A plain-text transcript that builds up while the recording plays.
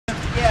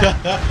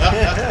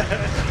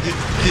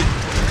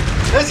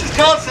This is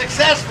called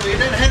successful. You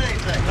didn't hit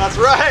anything. That's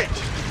right.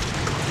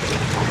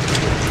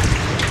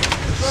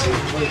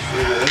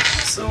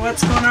 So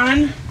what's going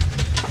on?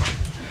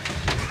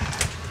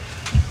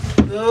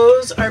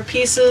 Those are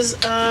pieces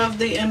of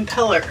the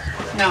impeller.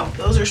 No,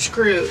 those are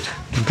screwed.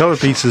 Impeller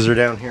pieces are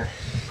down here.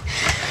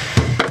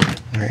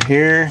 Right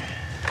here.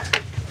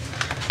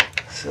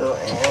 So,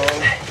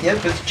 and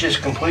yep, it's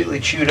just completely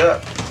chewed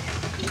up.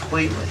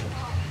 Completely.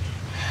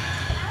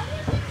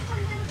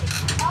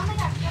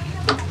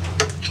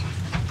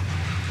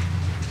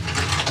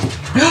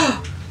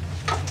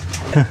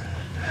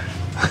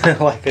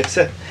 Like I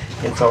said,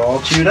 it's all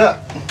chewed up.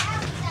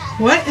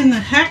 What in the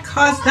heck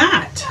caused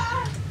that?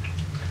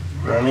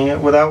 Running it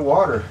without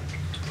water.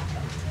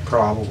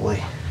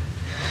 Probably.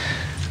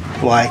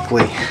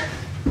 Likely.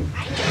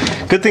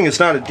 Good thing it's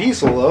not a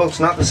diesel though, it's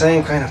not the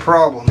same kind of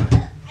problem.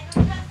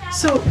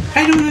 So,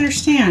 I don't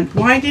understand.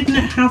 Why didn't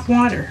it have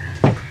water?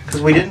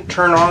 Because we didn't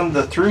turn on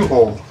the through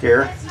hole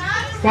here.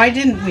 Why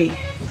didn't we?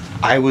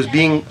 I was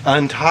being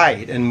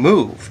untied and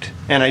moved,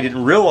 and I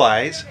didn't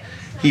realize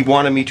he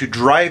wanted me to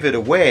drive it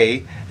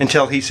away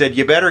until he said,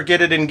 you better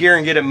get it in gear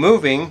and get it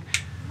moving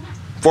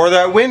before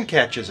that wind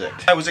catches it.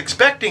 I was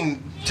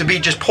expecting to be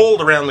just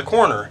pulled around the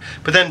corner,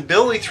 but then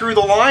Billy threw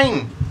the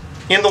line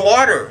in the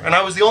water, and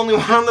I was the only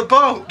one on the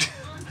boat.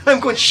 I'm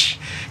going, shh,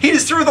 he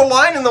just threw the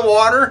line in the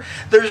water.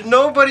 There's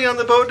nobody on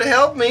the boat to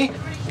help me,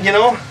 you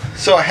know,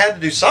 so I had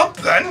to do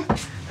something,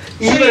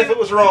 even if it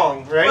was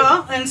wrong, right?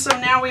 Well, and so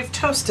now we've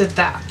toasted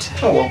that.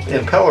 Oh, well,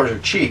 impellers are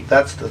cheap,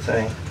 that's the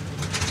thing.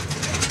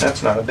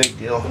 That's not a big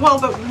deal. Well,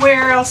 but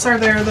where else are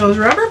there those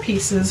rubber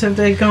pieces? Have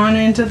they gone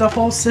into the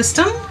whole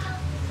system?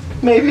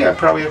 Maybe I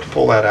probably have to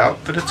pull that out,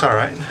 but it's all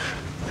right.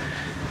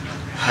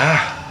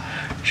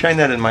 Shine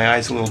that in my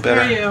eyes a little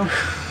better. Where are you?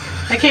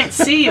 I can't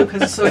see you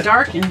because it's so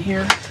dark in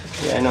here.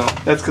 Yeah, I know.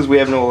 That's because we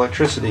have no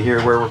electricity here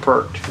where we're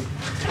parked.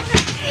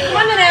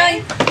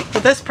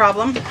 With this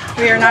problem,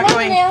 we are not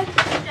going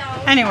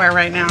anywhere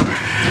right now.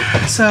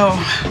 So,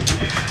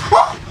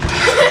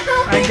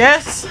 I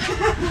guess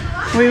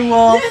we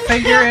will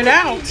figure it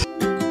out.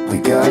 We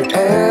got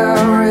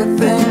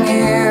everything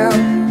here,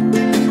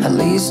 at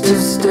least to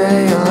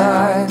stay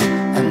alive.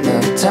 And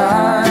the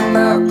time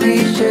that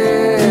we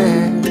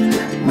share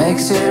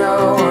makes it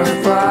all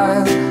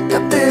worthwhile.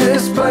 Got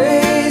this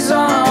place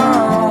on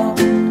our own.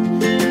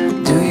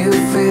 Do you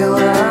feel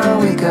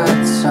that we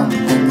got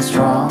something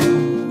strong?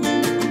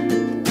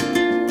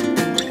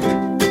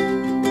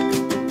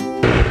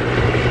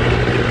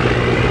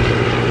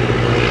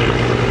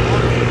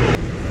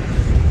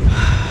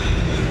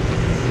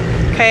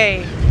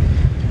 Okay,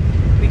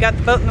 we got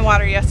the boat in the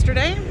water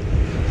yesterday.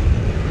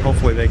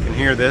 Hopefully they can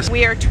hear this.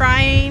 We are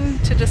trying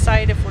to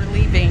decide if we're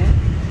leaving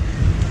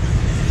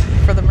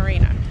for the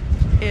marina.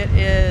 It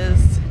is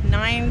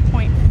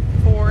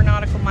 9.4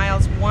 nautical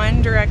miles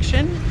one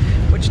direction,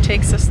 which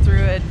takes us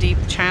through a deep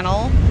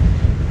channel,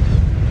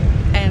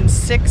 and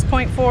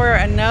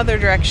 6.4 another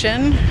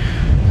direction,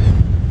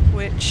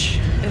 which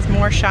is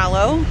more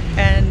shallow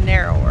and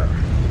narrower.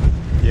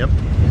 Yep.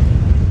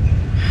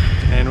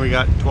 And we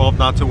got 12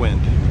 knots of wind.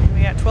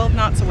 We got 12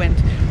 knots of wind,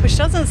 which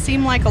doesn't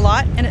seem like a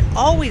lot, and it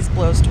always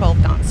blows 12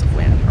 knots of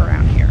wind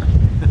around here.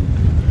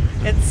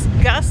 It's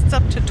gusts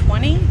up to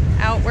 20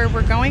 out where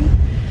we're going,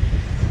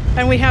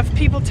 and we have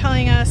people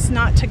telling us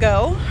not to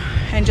go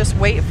and just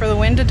wait for the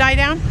wind to die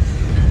down.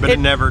 But it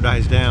never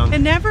dies down. It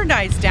never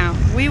dies down.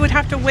 We would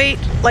have to wait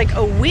like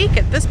a week.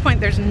 At this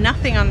point, there's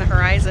nothing on the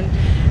horizon,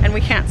 and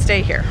we can't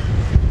stay here.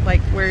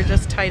 Like, we're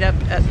just tied up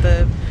at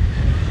the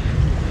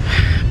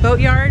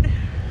boatyard.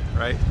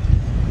 Right.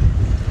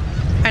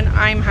 And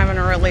I'm having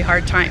a really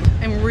hard time.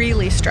 I'm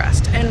really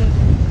stressed. And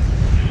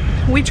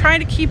we try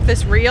to keep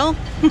this real.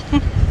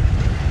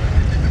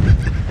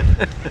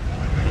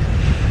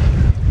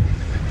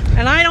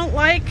 And I don't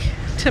like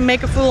to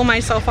make a fool of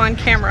myself on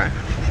camera.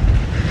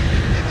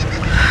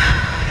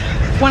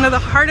 One of the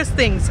hardest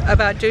things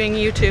about doing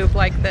YouTube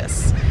like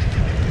this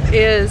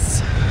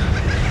is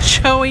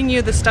showing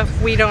you the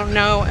stuff we don't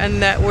know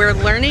and that we're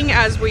learning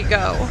as we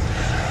go.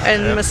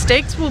 And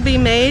mistakes will be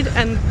made,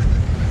 and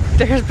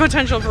there's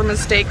potential for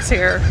mistakes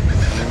here.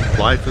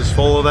 Life is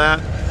full of that.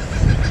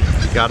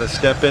 You gotta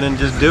step in and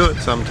just do it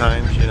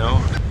sometimes, you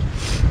know.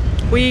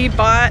 We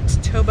bought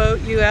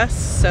Towboat US,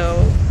 so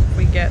if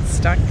we get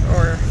stuck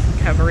or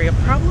have a real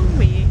problem,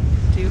 we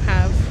do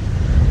have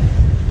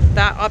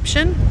that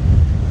option.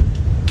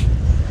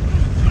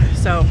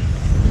 So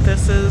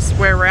this is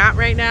where we're at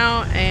right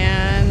now,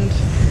 and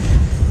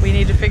we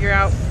need to figure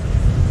out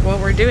what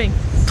we're doing.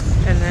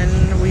 And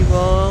then we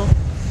will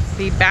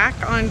be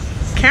back on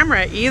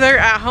camera, either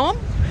at home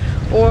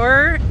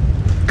or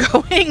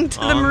going to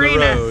the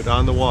marina. On the road,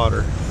 on the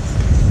water.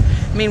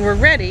 I mean, we're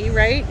ready,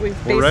 right? We're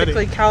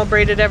basically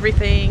calibrated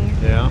everything.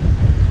 Yeah.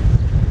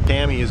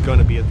 Tammy is going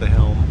to be at the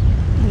helm.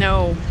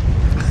 No.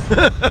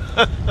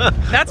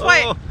 That's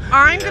why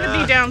I'm going to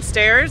be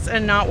downstairs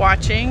and not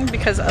watching,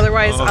 because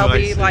otherwise I'll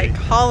be like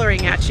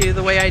hollering at you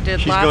the way I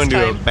did last time. She's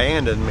going to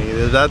abandon me.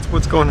 That's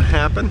what's going to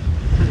happen.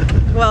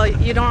 Well,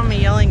 you don't want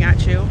me yelling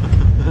at you.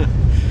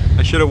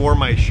 I should have worn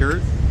my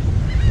shirt.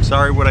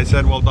 Sorry what I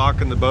said while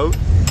docking the boat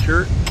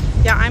shirt.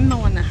 Yeah, I'm the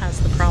one that has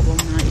the problem,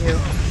 not you.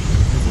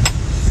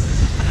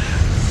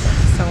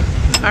 So,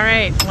 all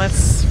right,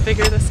 let's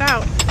figure this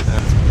out.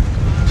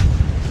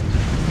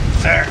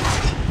 There.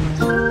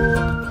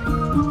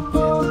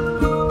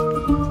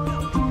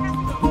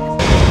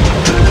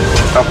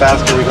 How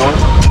fast are we going?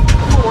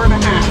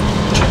 4.5.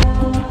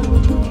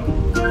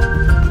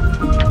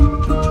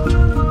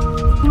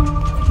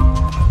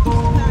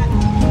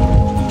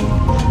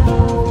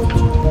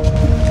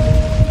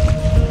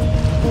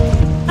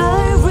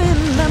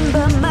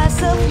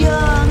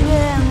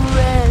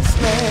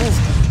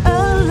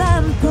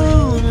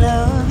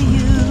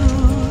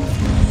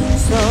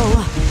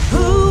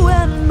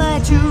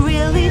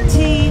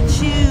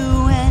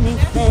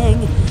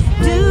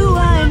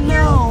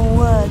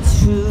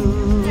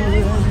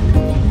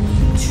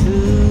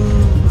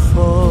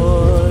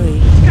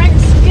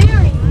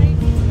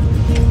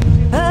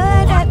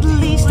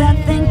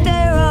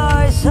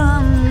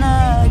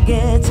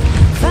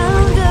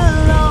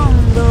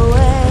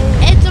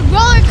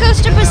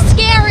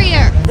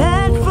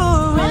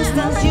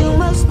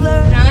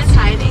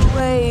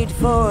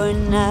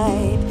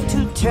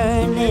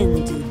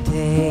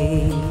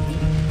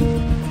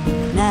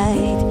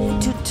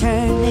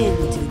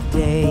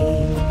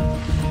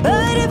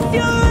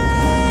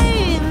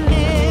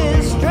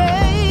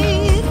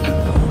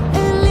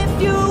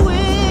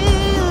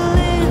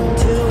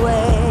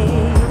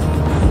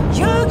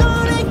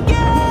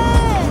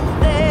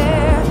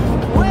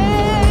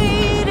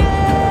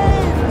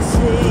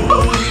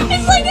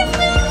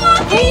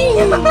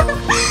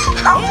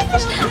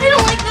 I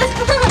don't like this.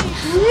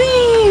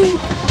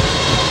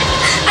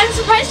 I'm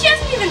surprised she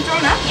hasn't even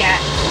thrown up yet.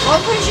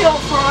 Hopefully she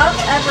won't throw up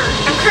ever.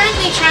 I'm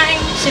currently trying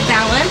to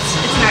balance.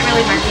 It's not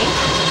really working.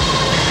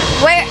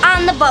 We're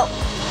on the boat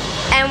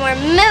and we're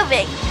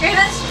moving. Okay,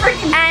 that's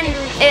freaking scary.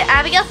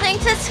 Abigail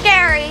thinks it's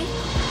scary.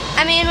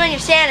 I mean, when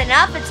you're standing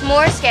up, it's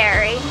more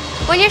scary.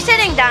 When you're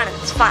sitting down,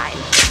 it's fine.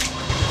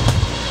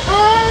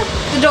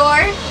 The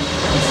door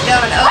is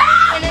going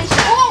open and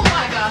shut. Oh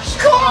my gosh.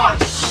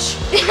 Gosh.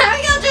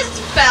 Abigail just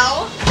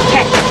fell.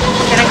 Okay,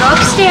 gonna go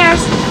upstairs.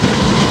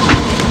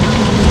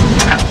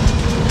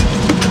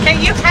 Okay,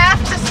 you have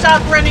to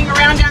stop running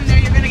around down there.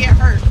 You're gonna get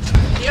hurt.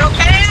 You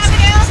okay,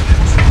 Abigail?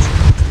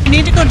 You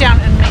need to go down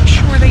and make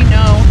sure they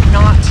know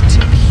not to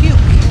puke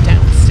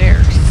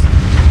downstairs.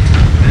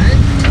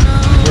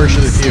 Where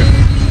should it puke?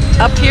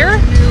 Up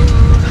here?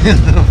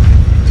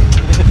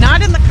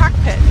 Not in the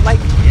cockpit. Like,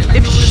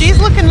 if she's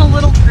looking a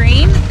little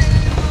green.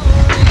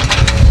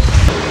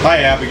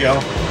 Hi,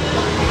 Abigail.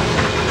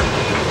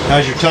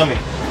 How's your tummy?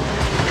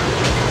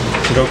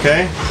 Is it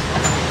okay?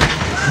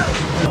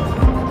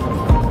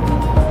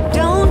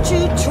 Don't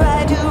you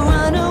try to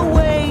run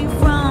away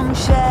from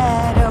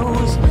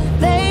shadows.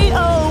 They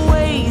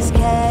always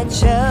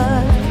catch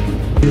us.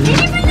 Did you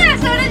bring that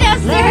soda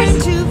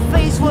downstairs? Learn to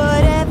face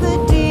whatever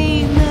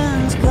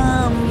demons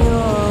come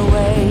your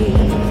way.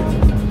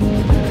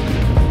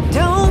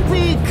 Don't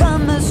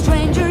become a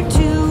stranger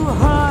to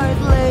hard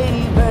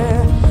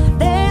labor.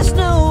 There's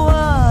no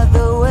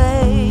other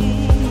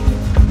way.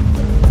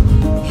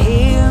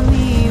 Hear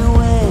me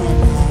when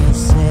I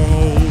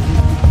say,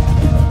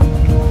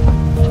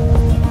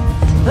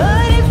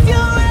 but if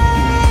your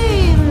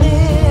aim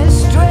is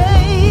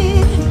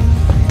straight,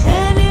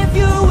 and if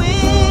you're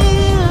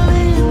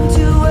willing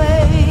to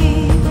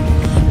wait,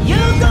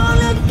 you're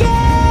gonna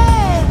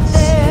get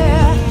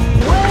there.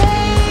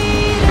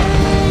 Wait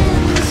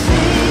and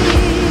see.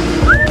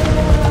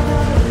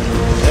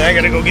 I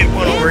gotta go get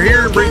one over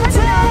here. Bring.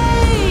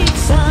 Take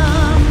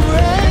some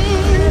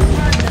rain.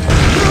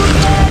 You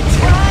get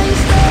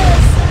twice the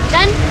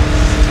Done?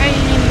 Or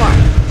you need more?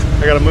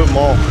 I gotta move them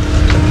all.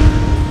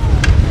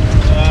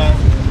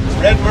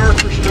 Red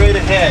marker straight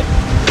ahead.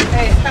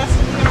 Hey, it has to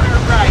be on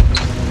our right.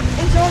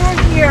 It's over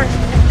here.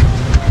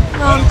 I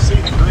don't see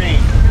the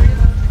green.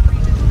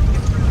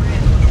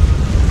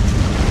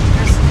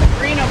 There's the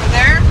green over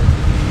there.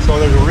 So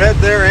there's a red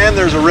there and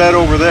there's a red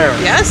over there.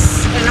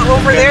 Yes, and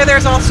over there,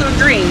 there's also a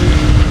green.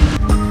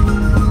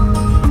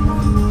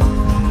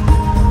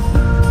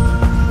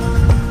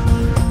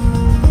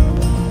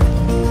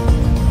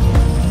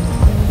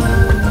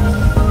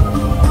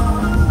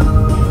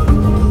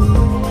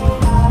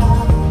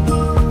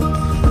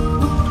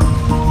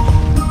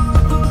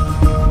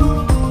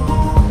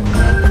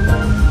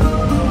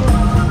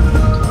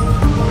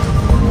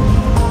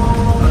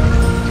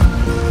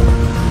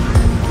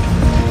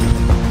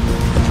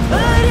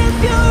 but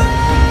if your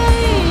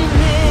aim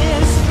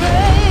is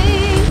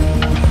straight,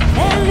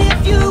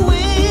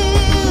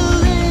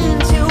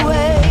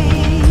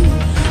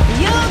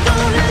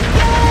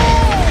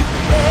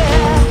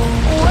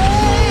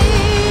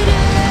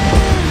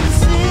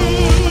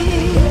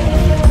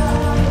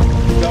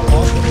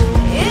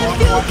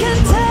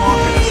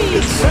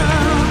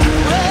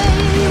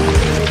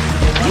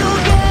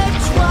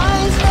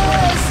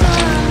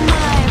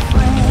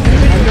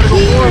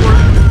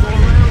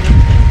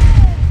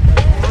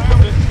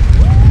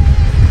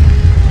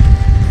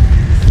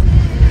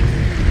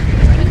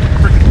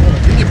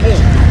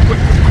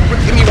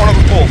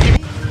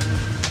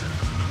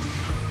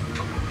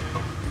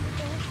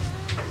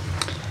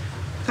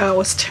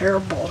 was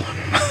terrible.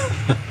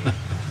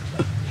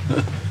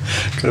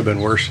 Could have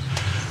been worse.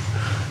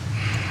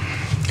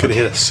 Could have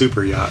hit a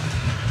super yacht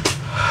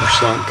or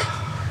sunk.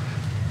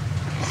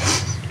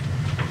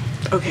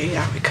 Okay,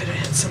 yeah, we could have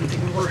hit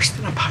something worse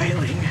than a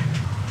piling.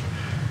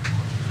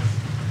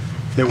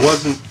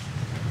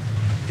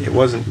 It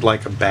wasn't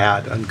like a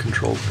bad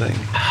uncontrolled thing.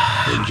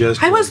 It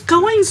just I was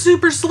going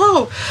super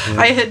slow.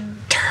 Yeah. I had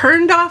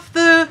turned off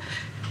the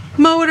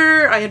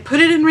motor. I had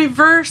put it in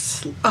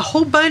reverse a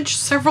whole bunch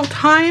several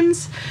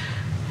times.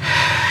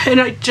 And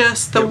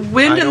the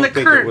wind and the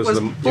current was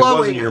blowing It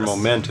wasn't your us.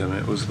 momentum,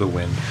 it was the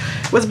wind.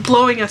 Was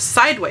blowing us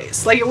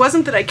sideways. Like, it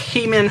wasn't that I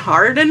came in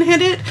hard and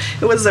hit it.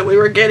 It was that we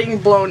were getting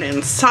blown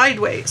in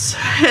sideways.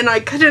 And I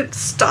couldn't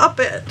stop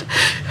it.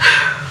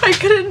 I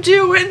couldn't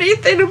do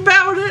anything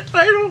about it.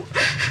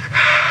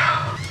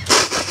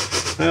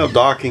 Well,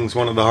 docking's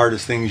one of the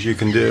hardest things you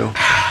can do.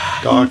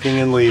 Docking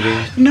and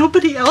leaving.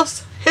 Nobody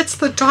else hits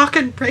the dock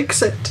and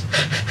breaks it.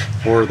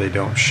 Or they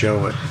don't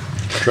show it.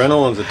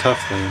 Adrenaline's a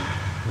tough thing.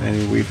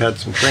 And we've had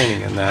some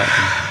training in that.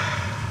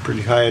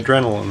 Pretty high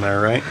adrenaline there,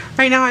 right?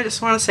 Right now I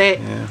just want to say,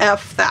 Yeah.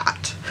 F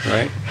that.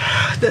 Right?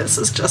 This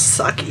is just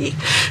sucky.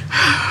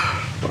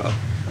 Well,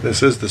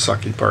 this is the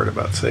sucky part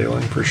about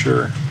sailing, for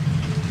sure.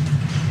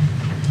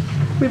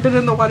 We've been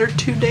in the water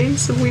 2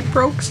 days and we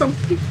broke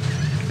something.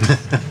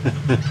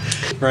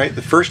 Right?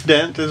 The first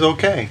dent is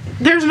okay.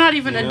 There's not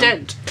even You a know?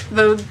 dent.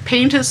 The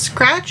paint is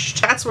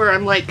scratched. That's where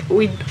I'm like,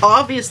 we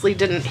obviously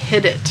didn't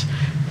hit it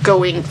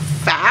going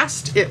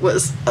fast. It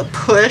was a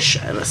push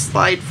and a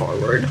slide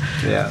forward.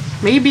 Yeah,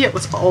 Maybe it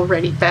was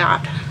already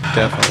bad.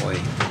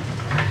 definitely.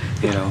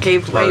 You know,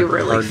 Gave way hard-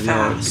 really hard to know.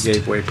 fast. It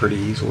gave way pretty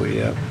easily,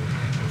 yeah.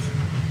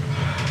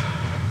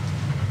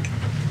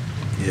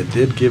 It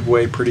did give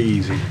way pretty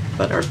easy.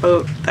 But our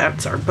boat,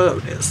 that's our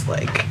boat, is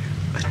like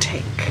a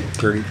tank.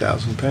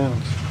 30,000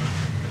 pounds.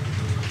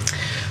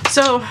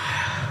 So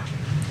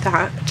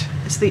that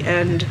is the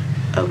end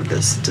of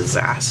this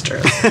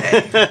disaster.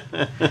 Okay?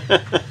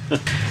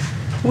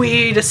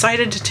 We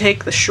decided to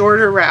take the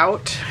shorter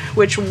route,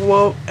 which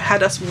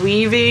had us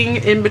weaving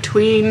in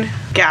between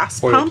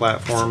gas Oil pumps.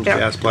 platforms, Yeah.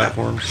 gas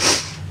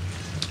platforms.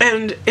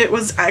 And it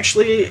was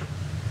actually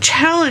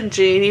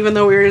challenging, even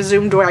though we were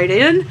zoomed right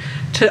in,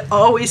 to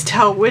always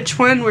tell which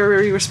one where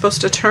we were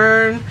supposed to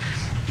turn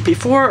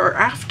before or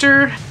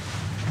after.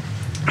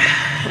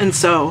 And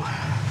so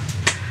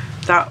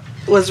that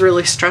was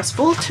really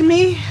stressful to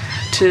me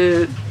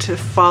to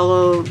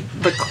follow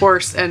the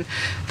course, and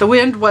the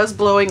wind was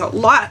blowing a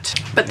lot.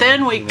 But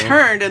then we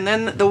turned and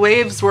then the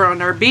waves were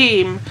on our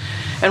beam,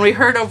 and we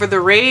heard over the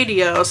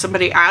radio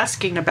somebody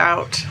asking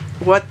about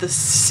what the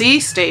sea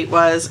state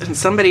was, and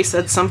somebody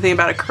said something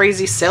about a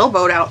crazy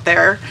sailboat out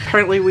there.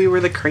 Apparently we were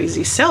the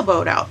crazy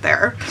sailboat out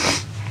there.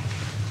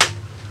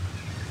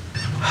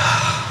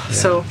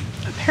 So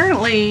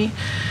apparently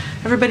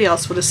everybody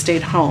else would have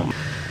stayed home.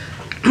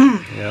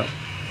 Yeah.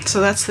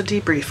 So that's the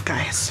debrief,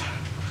 guys.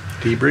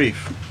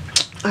 Debrief.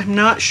 I'm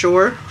not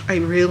sure. I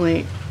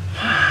really...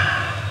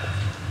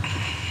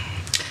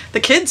 The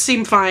kids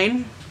seem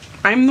fine.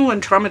 I'm the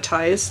one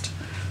traumatized.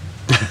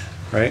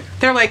 Right?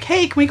 They're like,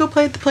 hey, can we go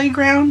play at the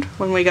playground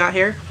when we got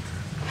here?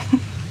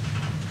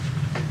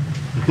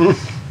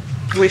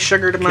 We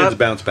sugared them Kids up.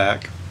 bounce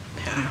back.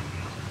 Yeah.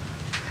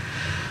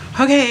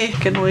 Okay,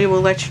 and we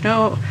will let you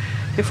know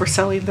if we're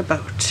selling the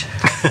boat.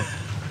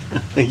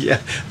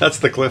 Yeah, that's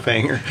the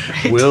cliffhanger.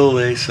 Right. Will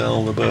they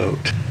sell the boat?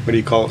 What do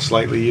you call it?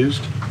 Slightly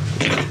used?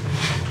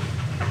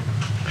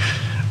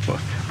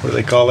 What do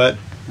they call that?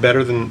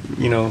 Better than,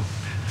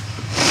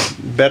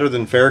 better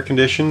than fair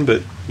condition,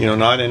 but,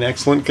 not in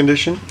excellent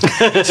condition?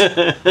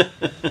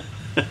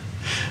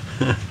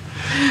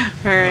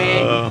 All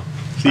right.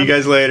 See you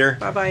guys later.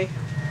 Bye-bye.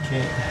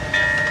 Okay.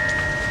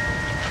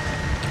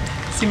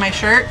 See my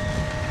shirt?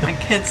 My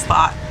kids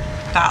thought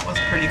that was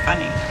pretty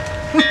funny.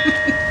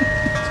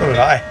 So did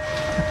I.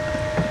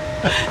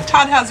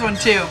 Todd has one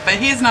too, but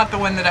he's not the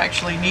one that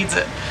actually needs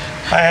it.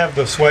 I have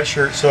the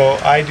sweatshirt, so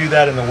I do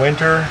that in the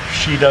winter.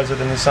 She does it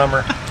in the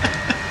summer.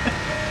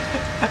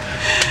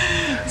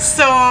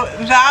 So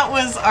that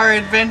was our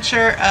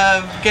adventure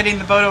of getting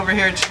the boat over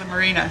here to the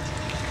marina.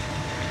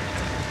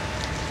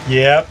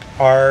 Yep,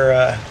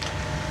 our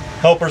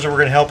helpers that were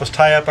going to help us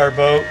tie up our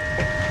boat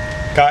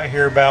got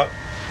here about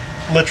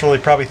literally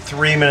probably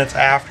 3 minutes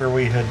after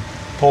we had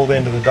pulled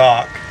into the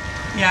dock.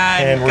 Yeah,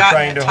 And we're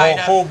trying to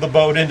hold the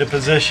boat into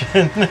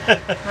position.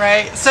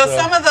 Right. So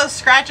some of those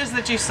scratches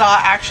that you saw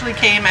actually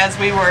came as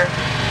we were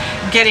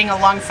getting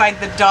alongside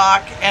the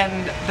dock,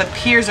 and the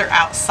piers are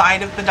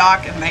outside of the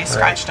dock, and they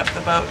scratched up the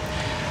boat.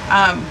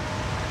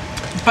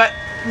 But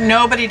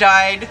nobody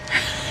died.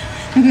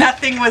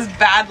 Nothing was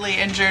badly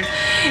injured.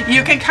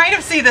 You can kind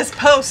of see this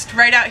post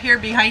right out here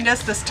behind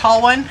us, this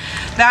tall one.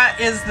 That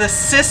is the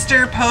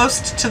sister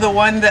post to the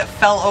one that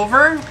fell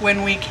over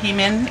when we came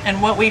in.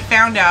 And what we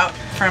found out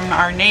from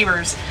our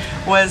neighbors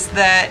was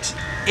that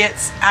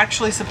it's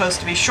actually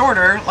supposed to be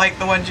shorter, like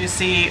the ones you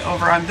see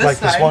over on this side. Like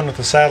this one with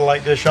the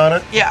satellite dish on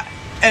it? Yeah.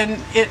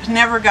 and it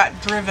never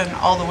got driven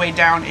all the way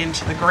down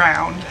into the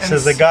ground. And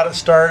says they got it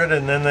started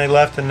and then they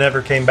left and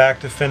never came back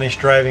to finish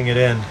driving it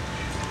in.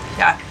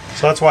 Yeah.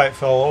 So that's why it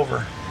fell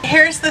over.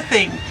 Here's the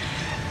thing.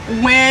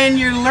 When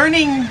you're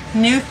learning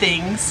new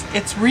things,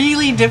 it's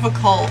really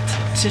difficult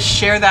to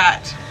share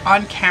that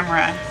on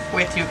camera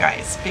with you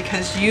guys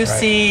because you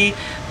see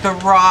the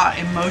raw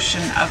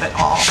emotion of it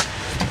all.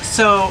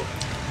 So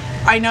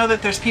I know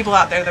that there's people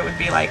out there that would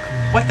be like,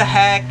 what the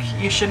heck,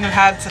 you shouldn't have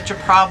had such a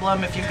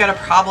problem. If you've got a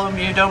problem,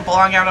 you don't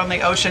belong out on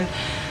the ocean.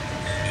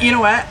 You know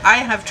what? I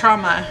have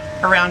trauma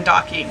around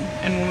docking,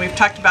 and we've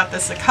talked about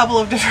this a couple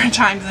of different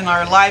times in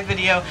our live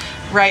video,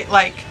 right?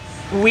 Like,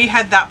 we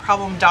had that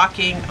problem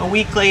docking. A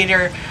week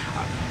later,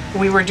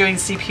 we were doing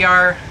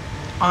CPR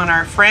on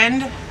our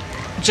friend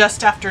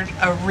just after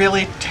a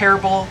really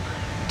terrible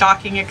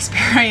docking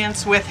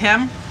experience with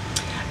him.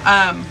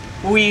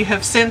 We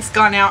have since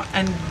gone out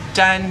and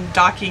done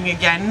docking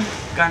again,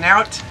 gone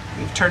out,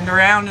 we've turned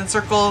around in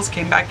circles,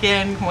 came back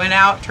in, went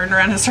out, turned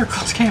around in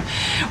circles, came.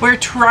 We're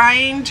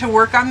trying to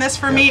work on this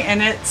for me,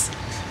 and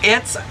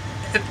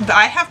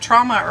I have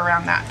trauma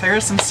around that. There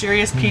is some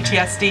serious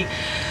PTSD,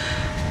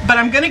 but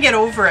I'm gonna get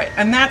over it.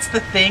 And that's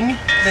the thing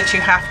that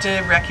you have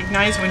to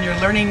recognize when you're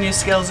learning new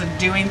skills and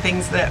doing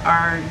things that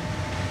are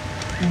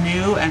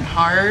new and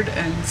hard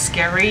and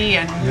scary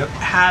and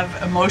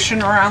have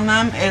emotion around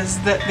them,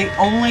 is that the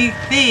only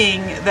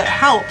thing that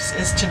helps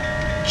is to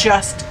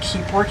just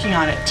keep working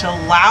on it, to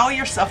allow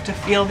yourself to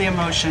feel the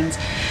emotions,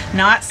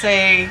 not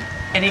say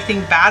anything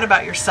bad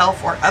about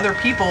yourself or other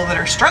people that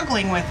are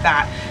struggling with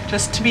that,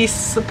 just to be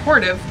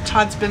supportive.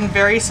 Todd's been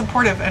very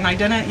supportive, and I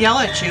didn't yell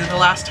at you the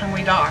last time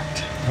we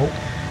docked. Nope.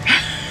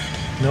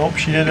 Nope,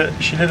 she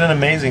did an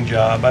amazing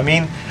job. I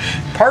mean,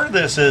 part of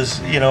this is,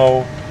 you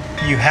know,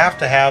 you have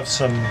to have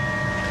some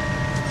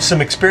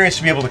experience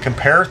to be able to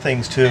compare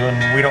things to,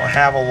 and we don't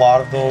have a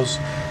lot of those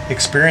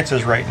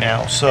experiences right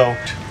now. So,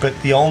 but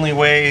the only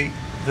way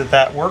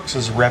that works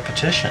is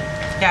repetition.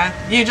 Yeah,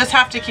 you just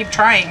have to keep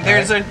trying.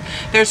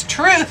 There's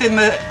truth in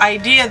the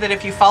idea that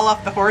if you fall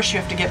off the horse, you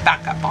have to get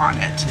back up on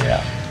it.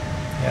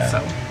 Yeah.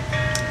 So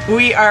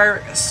we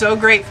are so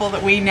grateful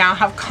that we now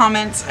have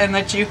comments and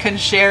that you can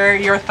share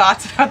your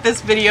thoughts about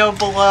this video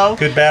below.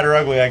 Good, bad, or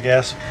ugly, I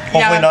guess.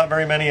 Hopefully not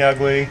very many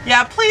ugly.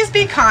 Yeah, please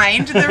be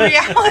kind. The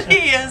reality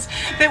is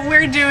that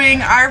we're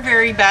doing our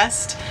very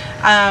best,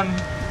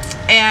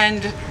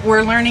 and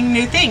we're learning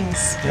new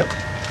things.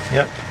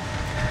 Yep.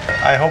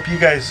 I hope you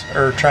guys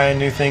are trying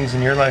new things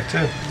in your life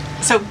too.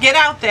 So get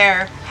out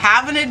there,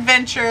 have an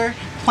adventure,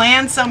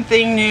 plan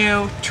something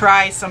new,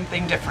 try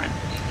something different.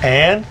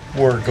 And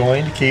we're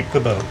going to keep the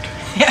boat.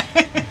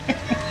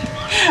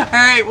 All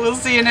right, we'll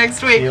see you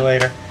next week. See you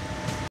later.